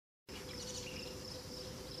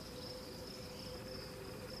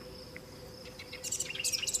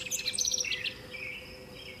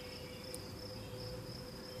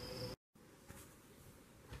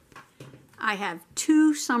I have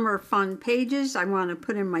 2 summer fun pages I want to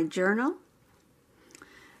put in my journal.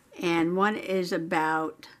 And one is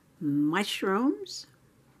about mushrooms.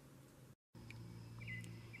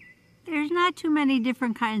 There's not too many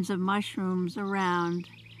different kinds of mushrooms around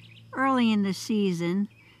early in the season,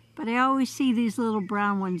 but I always see these little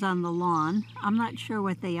brown ones on the lawn. I'm not sure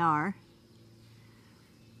what they are.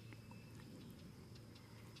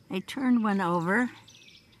 I turned one over,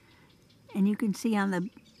 and you can see on the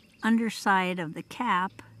underside of the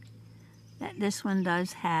cap that this one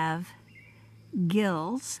does have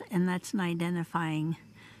gills, and that's an identifying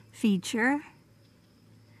feature.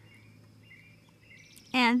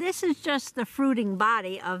 And this is just the fruiting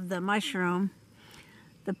body of the mushroom.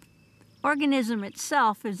 The organism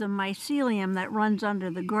itself is a mycelium that runs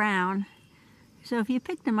under the ground. So if you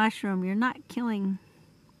pick the mushroom, you're not killing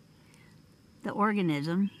the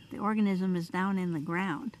organism. The organism is down in the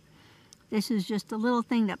ground. This is just a little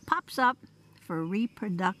thing that pops up for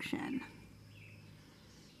reproduction.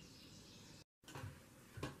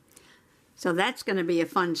 So that's going to be a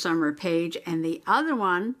fun summer page. And the other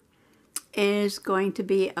one is going to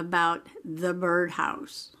be about the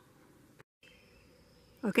birdhouse.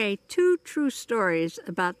 Okay, 2 true stories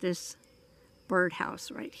about this birdhouse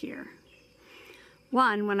right here.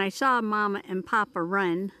 One, when I saw Mama and Papa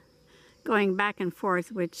Wren going back and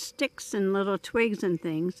forth with sticks and little twigs and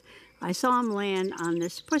things, I saw them land on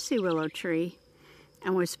this pussy willow tree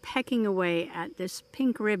and was pecking away at this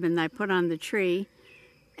pink ribbon that I put on the tree,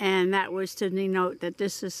 and that was to denote that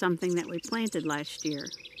this is something that we planted last year.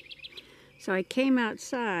 So I came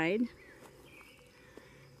outside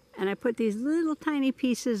and I put these little tiny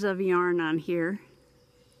pieces of yarn on here.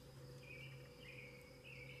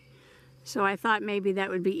 So I thought maybe that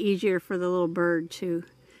would be easier for the little bird to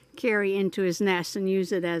carry into his nest and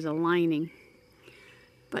use it as a lining.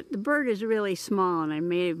 But the bird is really small, and I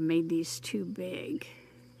may have made these too big.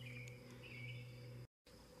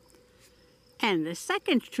 And the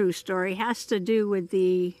second true story has to do with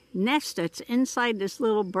the nest that's inside this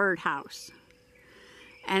little birdhouse.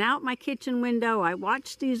 And out my kitchen window, I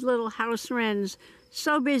watched these little house wrens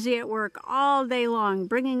so busy at work all day long,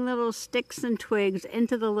 bringing little sticks and twigs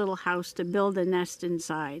into the little house to build a nest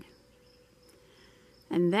inside.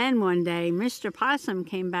 And then one day, Mr. Possum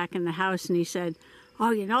came back in the house and he said,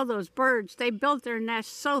 "Oh, you know those birds, they built their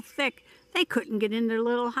nest so thick, they couldn't get in their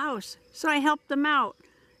little house. So I helped them out,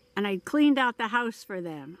 and I cleaned out the house for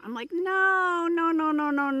them." I'm like, no, no, no, no,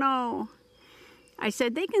 no, no. I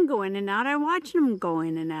said, they can go in and out. I watched them go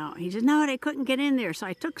in and out. He said, no, they couldn't get in there. So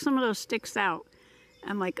I took some of those sticks out.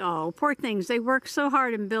 I'm like, oh, poor things. They worked so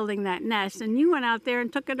hard in building that nest, and you went out there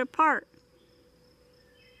and took it apart.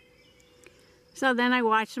 So then I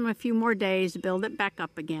watched them a few more days build it back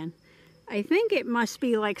up again. I think it must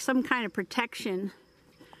be like some kind of protection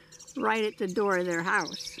right at the door of their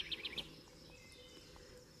house.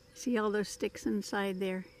 See all those sticks inside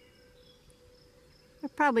there?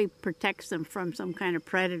 It probably protects them from some kind of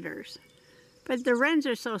predators. But the wrens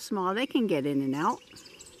are so small, they can get in and out.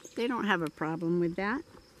 They don't have a problem with that.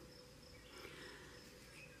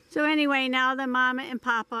 So anyway, now the Mama and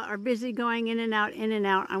Papa are busy going in and out, in and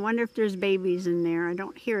out. I wonder if there's babies in there. I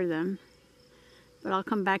don't hear them. But I'll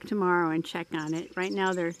come back tomorrow and check on it. Right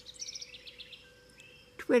now they're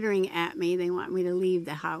twittering at me. They want me to leave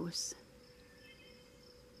the house.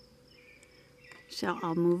 So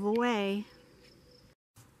I'll move away.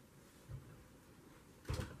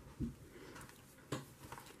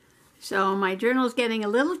 So my journal's getting a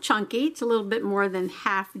little chunky. It's a little bit more than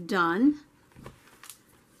half done.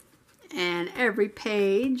 And every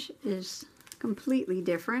page is completely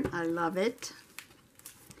different. I love it.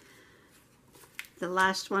 The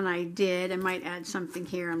last one I did, I might add something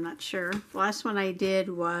here, I'm not sure. The last one I did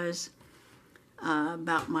was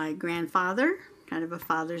about my grandfather, kind of a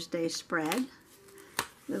Father's Day spread.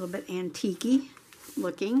 A little bit antique-y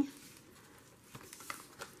looking.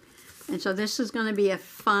 And so this is going to be a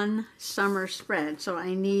fun summer spread. So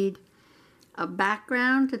I need a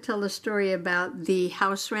background to tell the story about the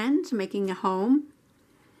house wrens making a home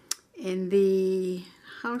in the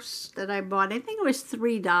house that I bought. I think it was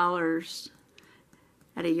 $3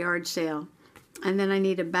 at a yard sale. And then I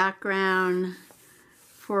need a background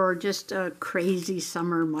for just a crazy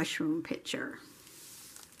summer mushroom picture.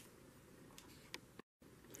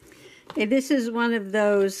 Okay, this is one of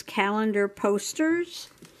those calendar posters.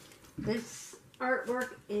 This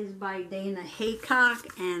artwork is by Dana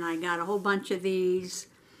Haycock, and I got a whole bunch of these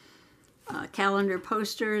calendar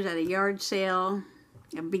posters at a yard sale.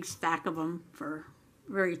 A big stack of them for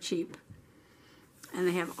very cheap. And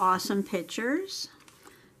they have awesome pictures.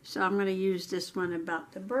 So I'm going to use this one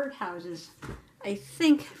about the birdhouses. I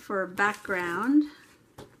think for background,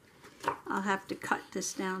 I'll have to cut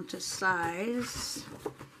this down to size.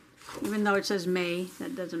 Even though it says May,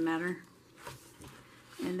 that doesn't matter.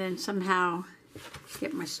 And then somehow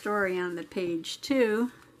get my story on the page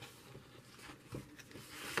too.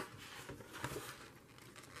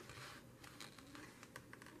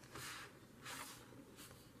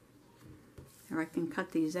 Or I can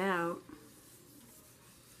cut these out.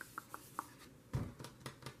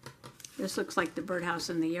 This looks like the birdhouse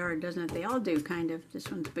in the yard, doesn't it? They all do, kind of. This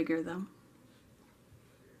one's bigger though.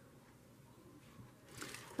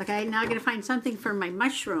 Okay, now I'm going to find something for my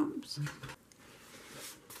mushrooms.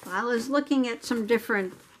 I was looking at some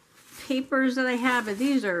different papers that I have, but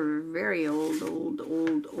these are very old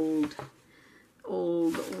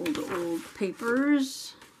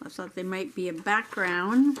papers. I thought they might be a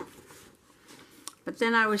background. But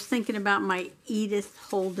then I was thinking about my Edith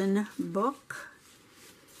Holden book.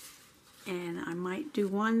 And I might do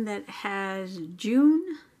one that has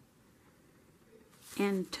June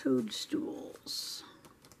and toadstools.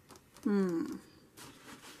 And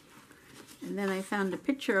then I found a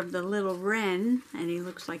picture of the little wren, and he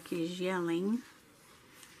looks like he's yelling.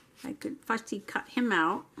 I could fussy cut him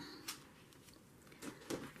out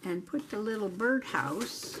and put the little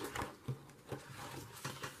birdhouse.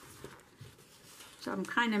 So I'm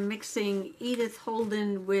kind of mixing Edith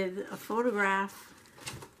Holden with a photograph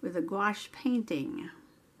with a gouache painting.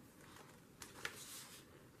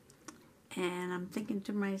 And I'm thinking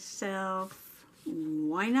to myself,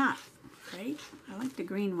 why not, right? I like the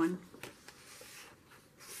green one.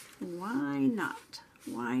 Why not?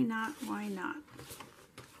 Why not? Why not?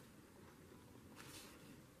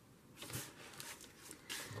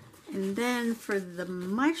 And then for the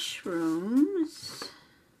mushrooms,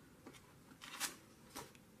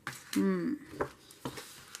 I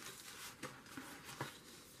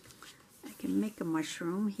can make a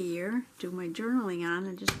mushroom here, do my journaling on,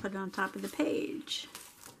 and just put it on top of the page.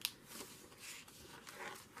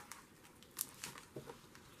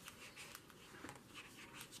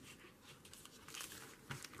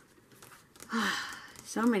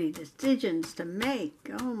 So many decisions to make.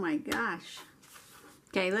 Oh my gosh.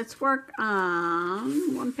 Okay, let's work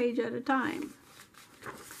on one page at a time.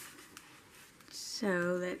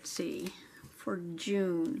 So let's see, for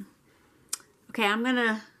June. Okay, I'm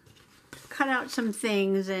gonna cut out some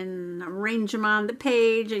things and arrange them on the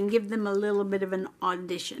page and give them a little bit of an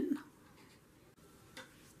audition.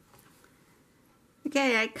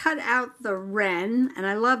 Okay, I cut out the wren, and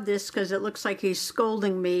I love this because it looks like he's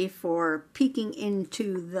scolding me for peeking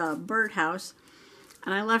into the birdhouse.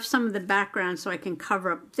 And I left some of the background so I can cover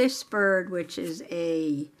up this bird, which is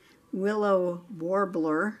a willow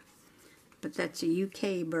warbler. But that's a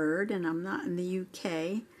UK bird, and I'm not in the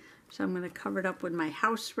UK. So I'm going to cover it up with my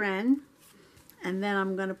house wren. And then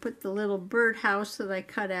I'm going to put the little birdhouse that I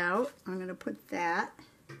cut out. I'm going to put that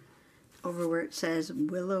over where it says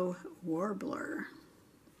willow warbler.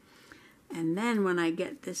 And then when I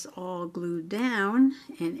get this all glued down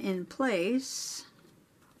and in place,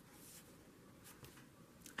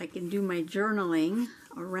 I can do my journaling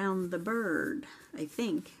around the bird, I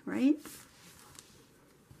think, right?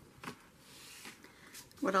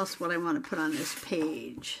 What else would I want to put on this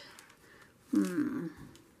page? I'm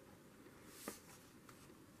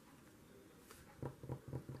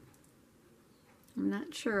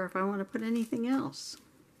not sure if I want to put anything else.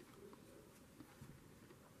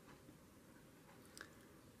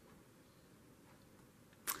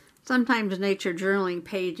 Sometimes nature journaling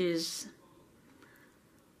pages,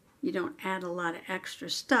 you don't add a lot of extra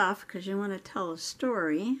stuff because you want to tell a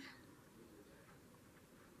story.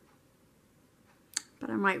 But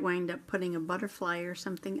I might wind up putting a butterfly or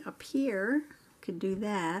something up here. Could do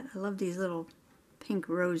that. I love these little pink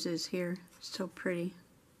roses here. So pretty.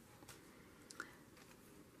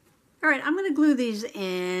 All right, I'm going to glue these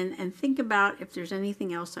in and think about if there's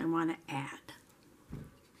anything else I want to add.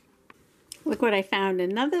 Look what I found.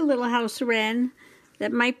 Another little house wren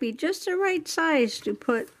that might be just the right size to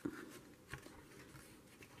put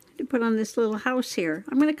on this little house here.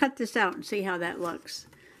 I'm going to cut this out and see how that looks.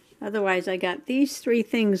 Otherwise, I got these three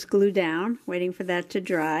things glued down, waiting for that to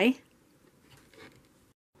dry.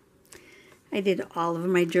 I did all of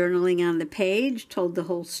my journaling on the page, told the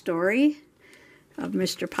whole story of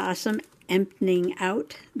Mr. Possum emptying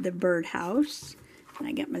out the birdhouse. And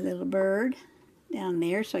I got my little bird down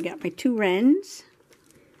there, so I got my two wrens.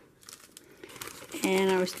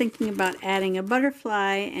 And I was thinking about adding a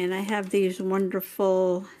butterfly, and I have these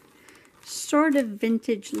wonderful, sort of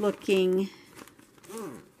vintage looking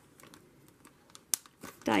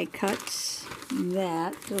die cuts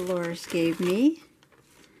that Dolores gave me.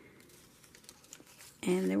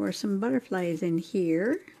 And there were some butterflies in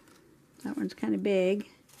here. That one's kind of big.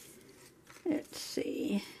 Let's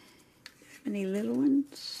see. Any little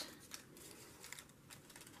ones?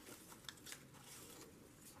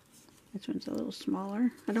 This one's a little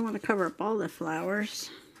smaller. I don't want to cover up all the flowers.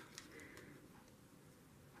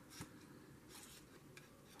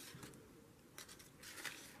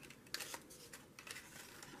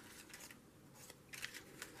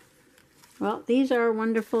 Well, these are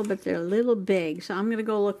wonderful, but they're a little big, so I'm going to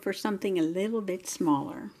go look for something a little bit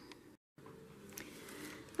smaller.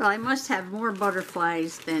 Well, I must have more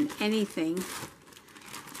butterflies than anything.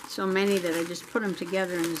 So many that I just put them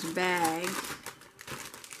together in this bag.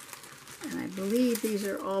 And I believe these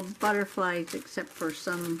are all butterflies except for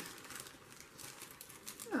some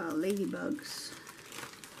ladybugs.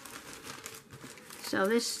 So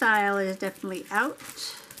this style is definitely out.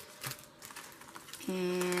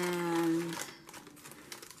 And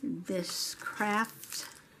this craft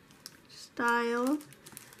style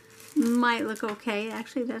might look okay.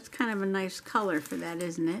 Actually, that's kind of a nice color for that,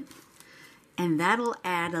 isn't it? And that'll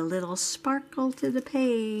add a little sparkle to the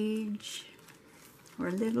page, or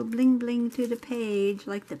a little bling bling to the page,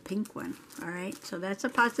 like the pink one. All right, so that's a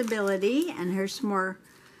possibility. And here's some more.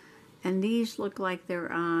 And these look like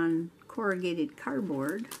they're on corrugated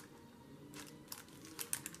cardboard.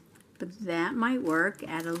 But that might work.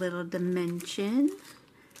 Add a little dimension.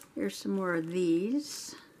 Here's some more of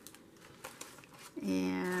these.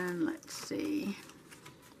 And let's see.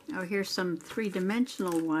 Oh, here's some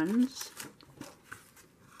three-dimensional ones.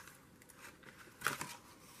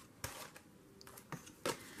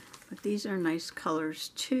 But these are nice colors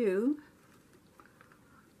too.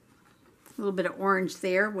 A little bit of orange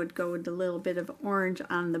there would go with a little bit of orange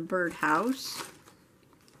on the birdhouse.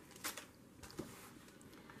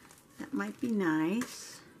 That might be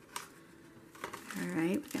nice. All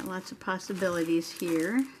right, we got lots of possibilities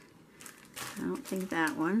here. I don't think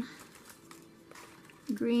that one.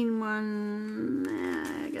 Green one,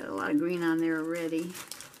 I got a lot of green on there already.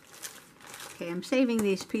 Okay, I'm saving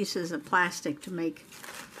these pieces of plastic to make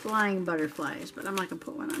flying butterflies, but I'm not gonna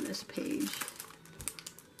put one on this page.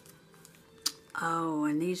 Oh,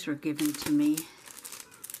 and these were given to me.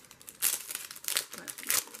 But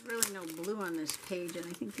there's really no blue on this page, and I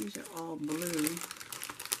think these are all blue.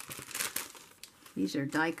 These are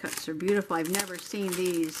die cuts. They're beautiful. I've never seen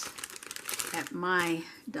these at my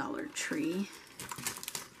Dollar Tree.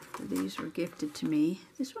 So these were gifted to me.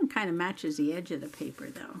 This one kind of matches the edge of the paper,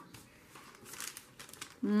 though.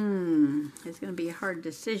 It's going to be a hard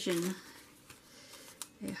decision.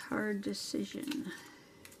 A hard decision.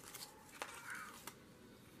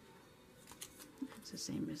 That's the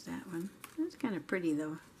same as that one. That's kind of pretty,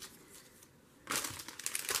 though.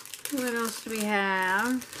 What else do we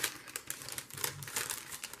have?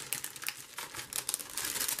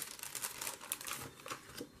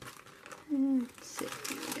 Let's see.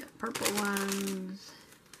 We got purple ones.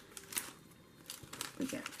 We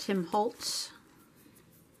got Tim Holtz.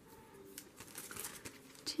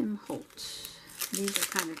 Tim Holtz. These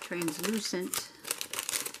are kind of translucent.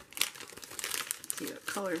 Let's see what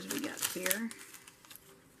colors we got here.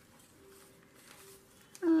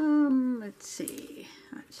 Let's see.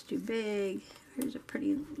 That's too big. Here's a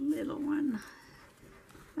pretty little one.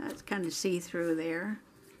 That's kind of see-through there.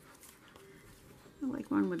 I like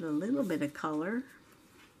one with a little bit of color.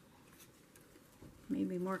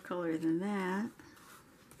 Maybe more color than that.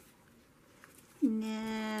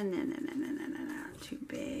 No. Too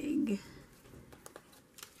big.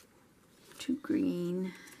 Too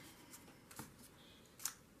green.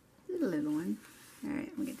 A little one.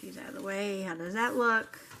 Alright, we'll get these out of the way. How does that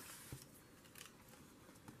look?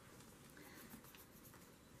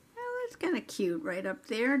 Well, that's kind of cute right up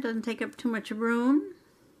there. Doesn't take up too much room.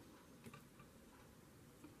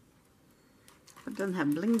 It doesn't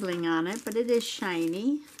have bling bling on it, but it is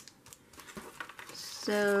shiny.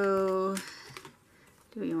 So,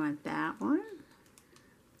 do we want that one?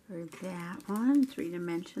 Or that one?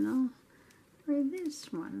 Three-dimensional? Or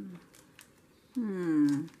this one?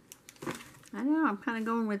 I don't know. I'm kind of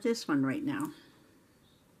going with this one right now.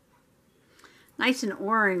 Nice and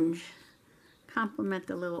orange. Complement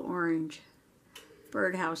the little orange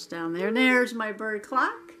birdhouse down there. There's my bird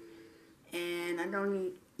clock. And I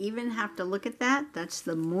don't even have to look at that. That's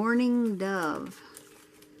the mourning dove.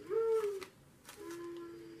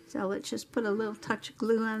 So let's just put a little touch of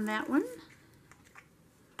glue on that one.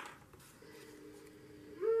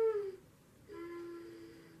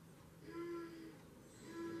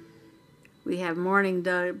 We have mourning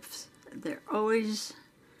doves. They're always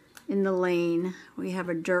in the lane. We have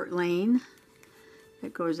a dirt lane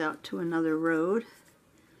that goes out to another road.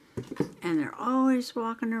 And they're always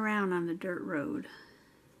walking around on the dirt road.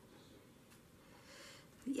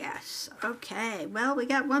 Yes, okay, well, we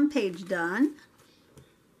got one page done.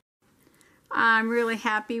 I'm really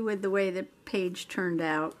happy with the way the page turned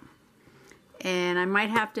out. And I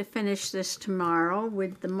might have to finish this tomorrow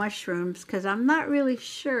with the mushrooms because I'm not really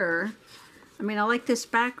sure. I mean, I like this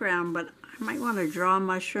background, but I might want to draw a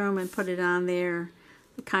mushroom and put it on there,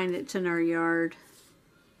 the kind that's in our yard.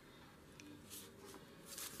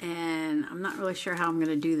 And I'm not really sure how I'm going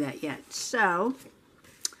to do that yet. So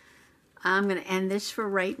I'm going to end this for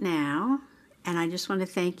right now. And I just want to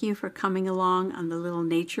thank you for coming along on the little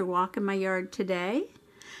nature walk in my yard today.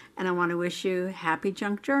 And I want to wish you happy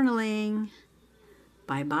junk journaling.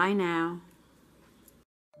 Bye-bye now.